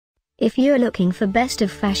If you're looking for best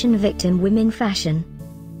of fashion victim women fashion,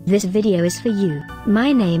 this video is for you.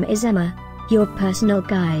 My name is Emma, your personal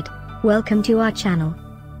guide. Welcome to our channel.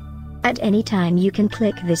 At any time you can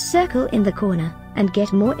click this circle in the corner, and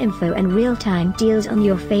get more info and real-time deals on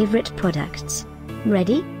your favorite products.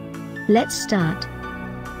 Ready? Let's start.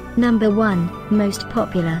 Number 1, Most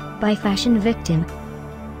Popular, by Fashion Victim.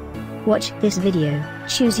 Watch this video,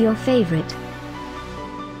 choose your favorite.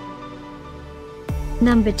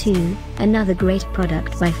 Number 2, another great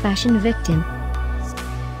product by Fashion Victim.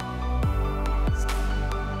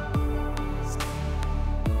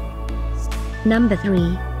 Number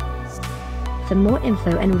 3. For more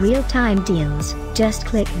info and real-time deals, just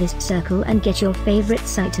click this circle and get your favorite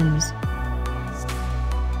items.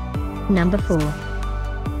 Number 4.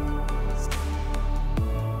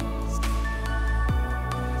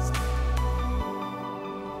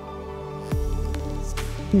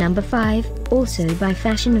 Number 5, also by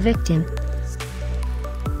Fashion Victim.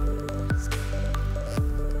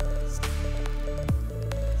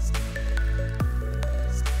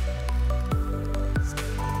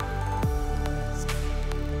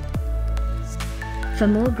 For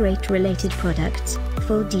more great related products,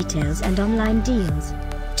 full details and online deals,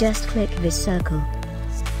 just click this circle.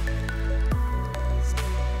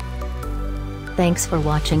 Thanks for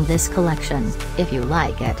watching this collection. If you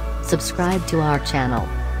like it, subscribe to our channel.